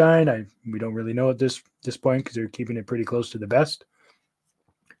of some kind. We don't really know at this point because they're keeping it pretty close to the vest.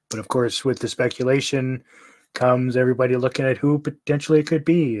 But of course, with the speculation comes everybody looking at who potentially it could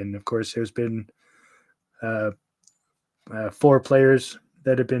be. And of course, there's been 4 players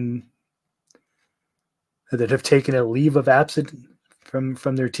that have taken a leave of absence from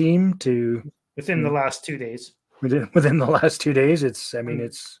their team to within the last 2 days. Within the last 2 days, it's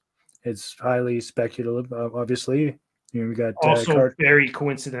highly speculative. Obviously, we got also very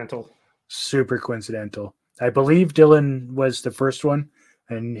coincidental. Super coincidental. I believe Dylan was the first one,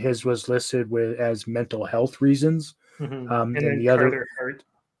 and his was listed as mental health reasons. Mm-hmm. And then the Carter other, Hart.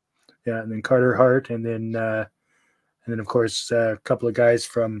 Yeah, and then Carter Hart, and then of course a couple of guys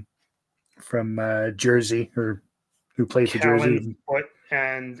from Jersey, or who played for Jersey,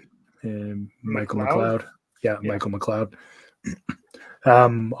 and Michael McLeod. Yeah, Michael McLeod.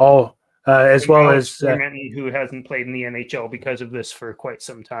 All as well as who hasn't played in the NHL because of this for quite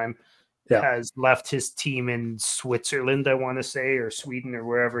some time. Has left his team in Switzerland, I want to say, or Sweden, or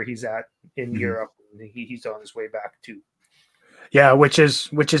wherever he's at in Europe. He's on his way back too. Yeah, which is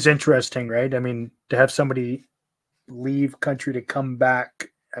interesting, right? I mean, to have somebody leave country to come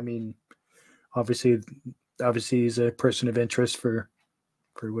back. I mean, obviously he's a person of interest for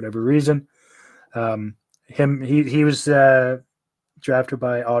whatever reason. He was drafted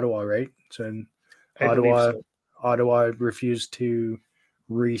by Ottawa, right? So Ottawa refused to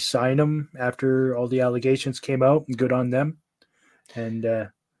re-sign him after all the allegations came out. Good on them. And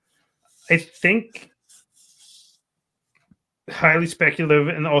I think highly speculative,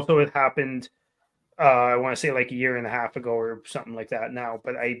 and also it happened I want to say like a year and a half ago or something like that now,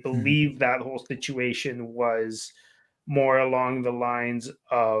 but I believe that whole situation was more along the lines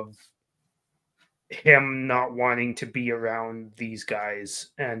of him not wanting to be around these guys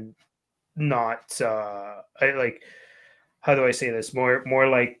and not how do I say this? More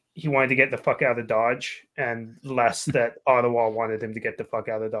like he wanted to get the fuck out of Dodge, and less that Ottawa wanted him to get the fuck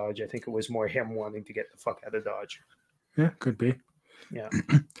out of Dodge. I think it was more him wanting to get the fuck out of Dodge. Yeah, could be. Yeah.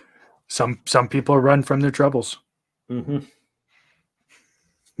 Some people run from their troubles. Mm-hmm.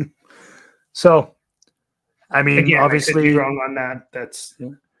 So, I mean, again, obviously, I could be wrong on that. That's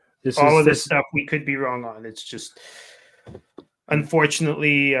this stuff we could be wrong on. It's just,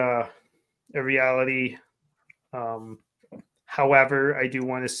 unfortunately, a reality. However, I do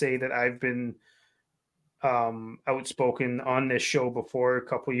want to say that I've been outspoken on this show before, a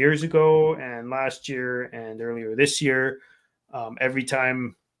couple years ago and last year and earlier this year. Every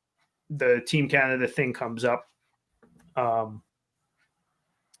time the Team Canada thing comes up,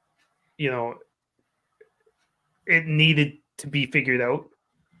 it needed to be figured out.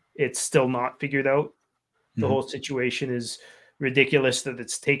 It's still not figured out. The whole situation is ridiculous that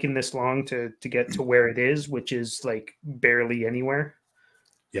it's taken this long to get to where it is, which is like barely anywhere.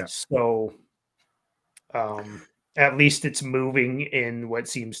 Yeah. So at least it's moving in what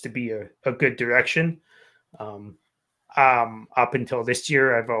seems to be a good direction. Up until this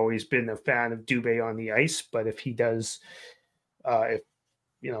year, I've always been a fan of Dubé on the ice, but if he does,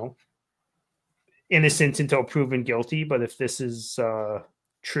 innocent until proven guilty. But if this is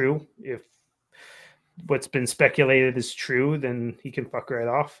true, if what's been speculated is true, then he can fuck right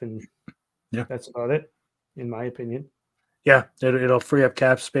off, and that's about it, in my opinion. Yeah, it'll free up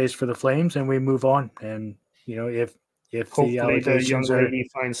cap space for the Flames, and we move on. And if hopefully the allegations the young lady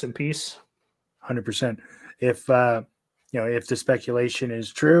finds some peace, 100%. If if the speculation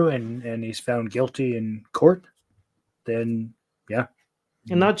is true and he's found guilty in court, then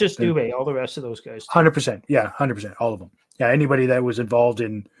and not just Dubé, all the rest of those guys. 100%, 100%, all of them. Yeah, anybody that was involved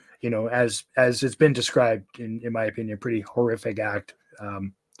in as it's been described in my opinion, pretty horrific act.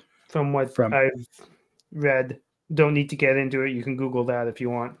 From what I've read, don't need to get into it. You can Google that if you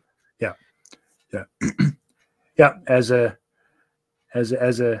want. Yeah. Yeah. As a as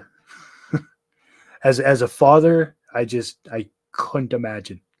a father, I couldn't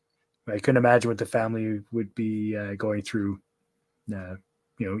imagine. I couldn't imagine what the family would be going through.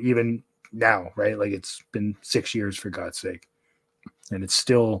 Even now, right? Like, it's been 6 years, for God's sake, and it's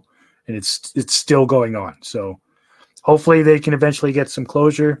still going on. So hopefully they can eventually get some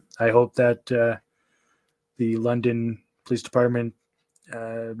closure. I hope that the London Police Department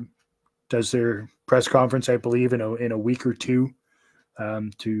does their press conference, I believe, in a week or two,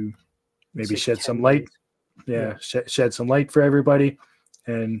 to maybe shed some light. Shed some light for everybody.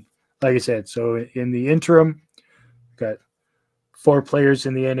 And like I said, so in the interim, got 4 players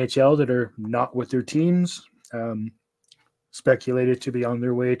in the NHL that are not with their teams, speculated to be on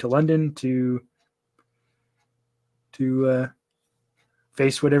their way to London to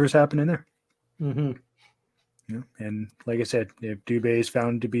face whatever's happening there. Mm-hmm. And like I said, if Dubé is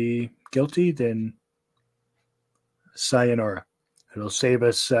found to be guilty, then sayonara. It'll save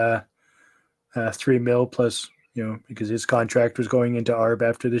us $3 million plus, because his contract was going into ARB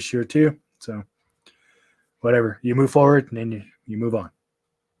after this year too. So whatever, you move forward and then you move on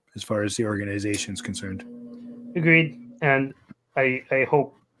as far as the organization is concerned. Agreed. And I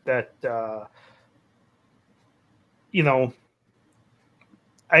hope that,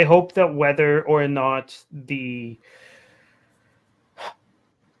 I hope that whether or not the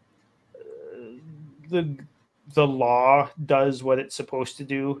law does what it's supposed to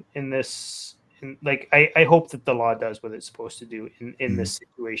do in this, I hope that the law does what it's supposed to do in this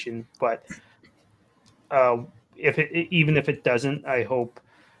situation. But even if it doesn't, I hope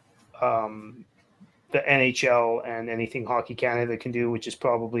the NHL and anything Hockey Canada can do, which is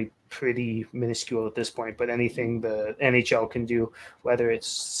probably pretty minuscule at this point, but anything the NHL can do, whether it's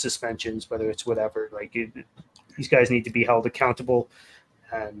suspensions, whether it's whatever, these guys need to be held accountable.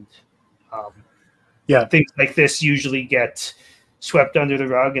 And things like this usually get swept under the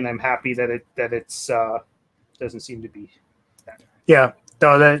rug, and I'm happy that it's doesn't seem to be that. Yeah,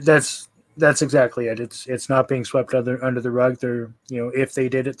 no, that's exactly it. It's not being swept under the rug. They're, if they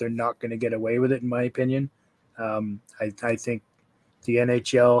did it, they're not going to get away with it, in my opinion. I think the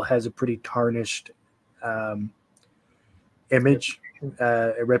NHL has a pretty tarnished image,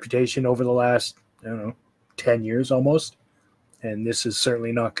 a reputation over the last, 10 years almost. And this is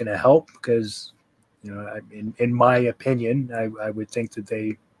certainly not going to help because, in my opinion, I would think that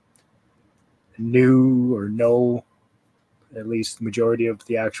they knew or know at least the majority of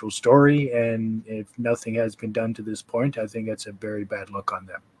the actual story. And if nothing has been done to this point, I think it's a very bad look on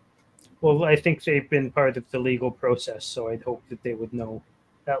them. Well, I think they've been part of the legal process, so I'd hope that they would know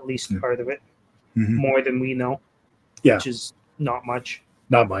at least part of it, more than we know, which is not much.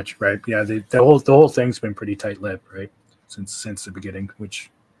 Not much, right? Yeah, the whole thing's been pretty tight-lipped, right, since the beginning. Which,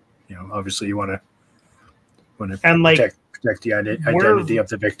 obviously you want to protect the identity of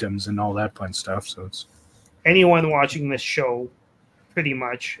the victims and all that fun stuff. So it's anyone watching this show, pretty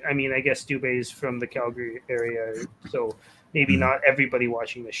much. I mean, I guess Dubé is from the Calgary area, so maybe not everybody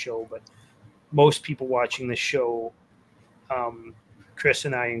watching the show, but most people watching the show, Chris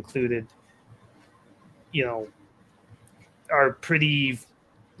and I included, are pretty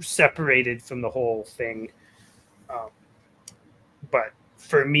separated from the whole thing. But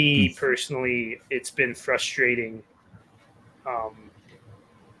for me personally, it's been frustrating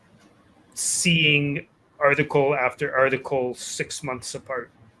seeing article after article 6 months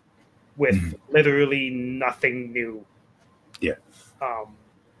apart with literally nothing new. Yeah.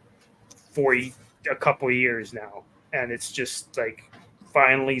 For a couple of years now. And it's just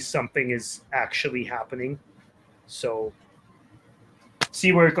finally something is actually happening. So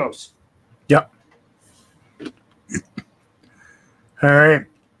see where it goes. Yep. All right.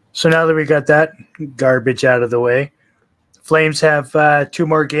 So now that we got that garbage out of the way, Flames have 2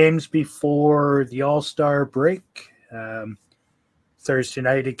 more games before the All-Star break. Thursday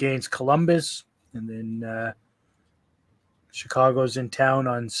night against Columbus, and then Chicago's in town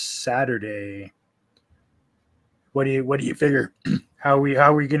on Saturday. What do you figure? How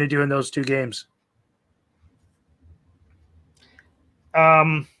are we going to do in those two games?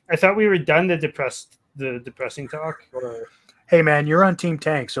 I thought we were done the depressing talk. Or Hey man, you're on Team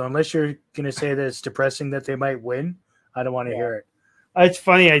Tank, so unless you're going to say that it's depressing that they might win, I don't want to hear it. It's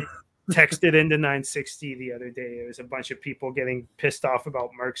funny. I texted into 960 the other day. It was a bunch of people getting pissed off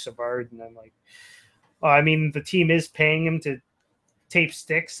about Mark Savard, and I'm like, well, I mean, the team is paying him to tape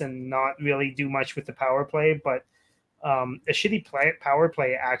sticks and not really do much with the power play, but a shitty power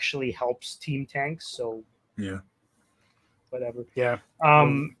play actually helps Team Tanks. So yeah, whatever. Yeah.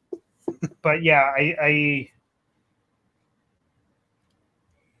 But yeah, I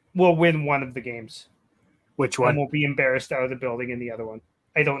will win one of the games. Which one? And we'll be embarrassed out of the building in the other one.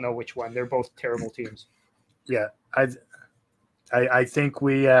 I don't know which one. They're both terrible teams. Yeah, I think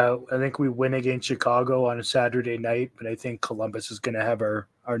we win against Chicago on a Saturday night, but I think Columbus is going to have our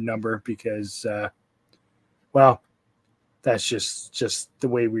number because, well, that's just the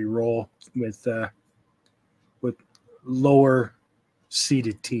way we roll with lower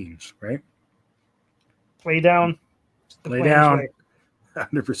seeded teams, right? Play down. Play down.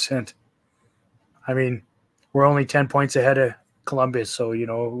 100%. I mean, we're only 10 points ahead of Columbus, so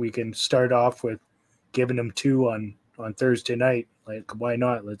we can start off with giving them 2 on Thursday night. Like, why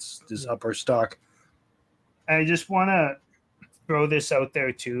not? Let's just up our stock. I just want to throw this out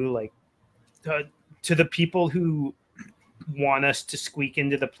there too, like to the people who want us to squeak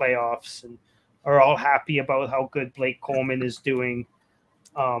into the playoffs and are all happy about how good Blake Coleman is doing.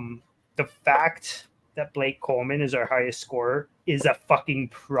 The fact that Blake Coleman is our highest scorer is a fucking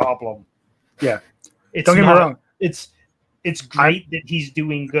problem. Yeah. Don't get me wrong. It's great that he's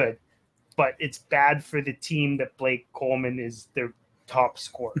doing good, but it's bad for the team that Blake Coleman is their top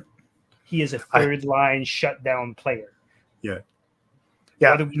scorer. He is a third line shutdown player. Yeah.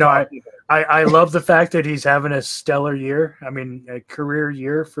 Yeah. No, I love the fact that he's having a stellar year. I mean, a career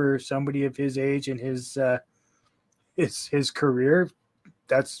year for somebody of his age and his career.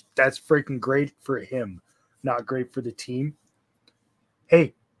 That's freaking great for him, not great for the team.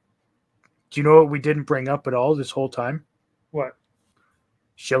 Hey, do you know what we didn't bring up at all this whole time? What?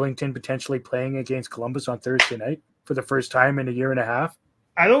 Shillington potentially playing against Columbus on Thursday night for the first time in a year and a half.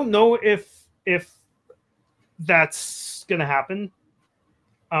 I don't know if that's going to happen.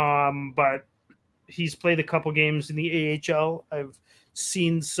 But he's played a couple games in the AHL. I've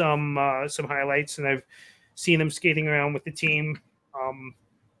seen some highlights, and I've seen him skating around with the team.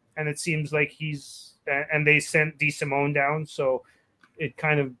 And it seems like and they sent DeSimone down, so it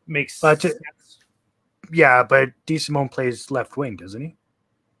kind of makes sense. Yeah, but DeSimone plays left wing, doesn't he?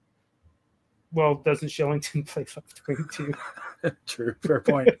 Well, doesn't Shillington play left wing too? True. Fair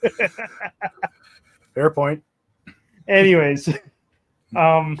point. Fair point. Anyways,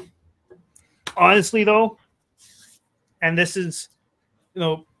 honestly though, and this is,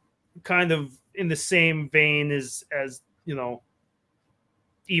 kind of in the same vein as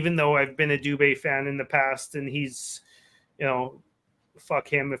even though I've been a Dubé fan in the past and he's, fuck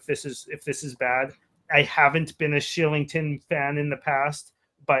him if this is bad. I haven't been a Shillington fan in the past,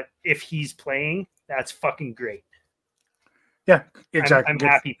 but if he's playing, that's fucking great. Yeah, exactly. I'm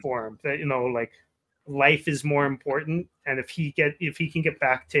happy for him. That, like, life is more important, and if he can get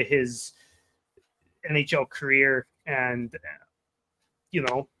back to his NHL career, and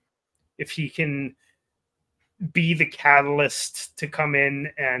if he can be the catalyst to come in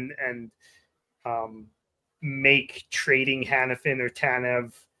and make trading Hanifin or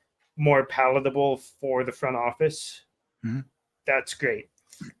Tanev more palatable for the front office, that's great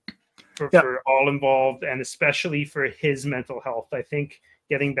for all involved, and especially for his mental health. I think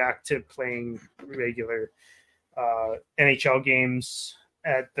getting back to playing regular NHL games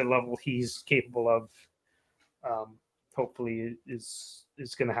at the level he's capable of, hopefully is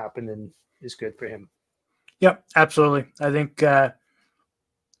going to happen and is good for him. Yep, absolutely. I think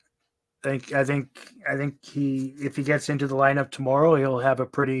he, if he gets into the lineup tomorrow, he'll have a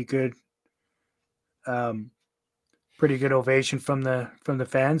pretty good ovation from the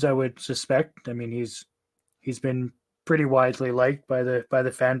fans, I would suspect. I mean, he's been pretty widely liked by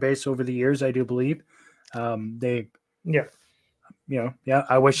the fan base over the years, I do believe. I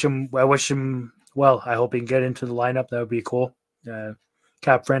wish him well. I hope he can get into the lineup. That would be cool.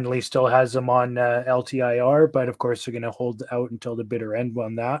 Cap Friendly still has him on LTIR, but of course they're going to hold out until the bitter end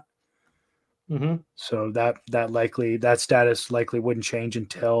on that. So that status likely wouldn't change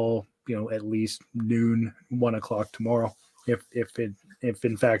until at least noon, 1 o'clock tomorrow, if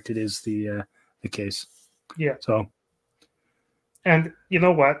in fact it is the case. Yeah. So, and you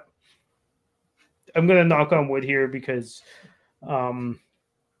know what? I'm going to knock on wood here because,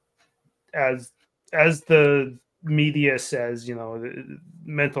 as the media says,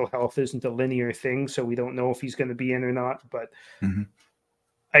 mental health isn't a linear thing, so we don't know if he's going to be in or not. But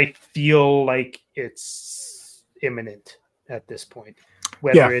I feel like it's imminent at this point.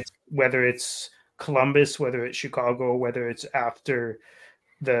 Whether it's Columbus, whether it's Chicago, whether it's after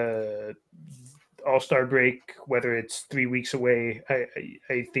the All-Star break, whether it's 3 weeks away,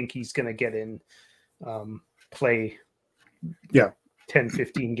 I think he's going to get in, play 10,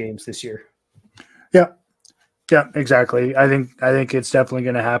 15 games this year. Yeah, exactly. I think it's definitely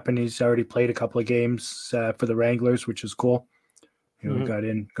going to happen. He's already played a couple of games for the Wranglers, which is cool. Got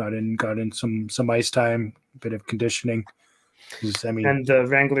in some ice time, bit of conditioning. And the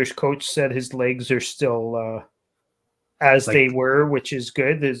Wranglers coach said his legs are still as they were, which is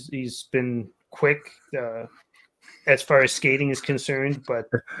good. He's been quick as far as skating is concerned, but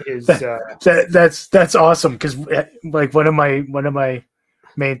that's awesome, because like one of my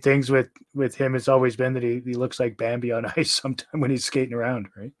main things with him has always been that he looks like Bambi on ice sometime when he's skating around,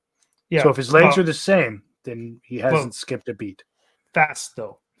 right? Yeah. So if his legs are the same, then he hasn't skipped a beat. Fast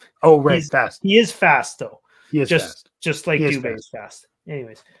though. Oh, right, fast. He is fast though. He is fast. Just like Dubé is fast.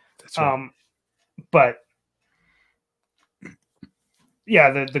 Anyways, that's right. But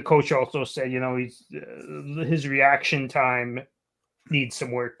yeah, the coach also said, he's his reaction time needs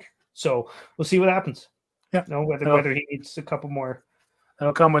some work. So we'll see what happens. Yeah. Whether he needs a couple more.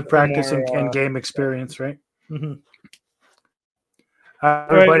 That'll come with practice and game experience, right? Mm-hmm. All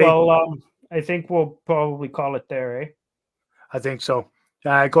right. Well, I think we'll probably call it there, eh? I think so.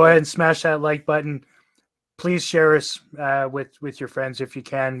 Go ahead and smash that like button. Please share us with your friends if you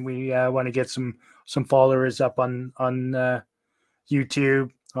can. We want to get some followers up on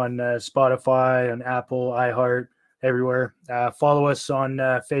YouTube, on Spotify, on Apple, iHeart, everywhere. Follow us on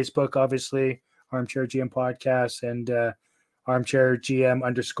Facebook, obviously, Armchair GM Podcast, and Armchair GM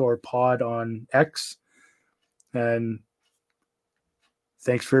 _pod on X. And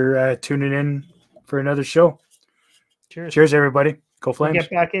thanks for tuning in for another show. Cheers, everybody. Go Flames. We'll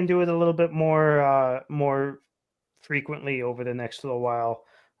get back into it a little bit more frequently over the next little while.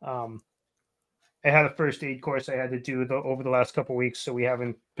 I had a first aid course I had to do over the last couple of weeks, so we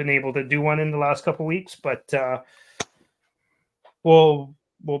haven't been able to do one in the last couple of weeks, but we'll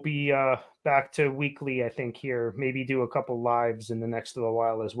be back to weekly, I think, here. Maybe do a couple lives in the next little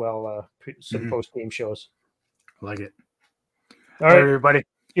while as well, some post-game shows. I like it. All right, everybody.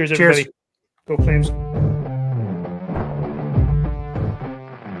 Cheers, everybody. Go Flames.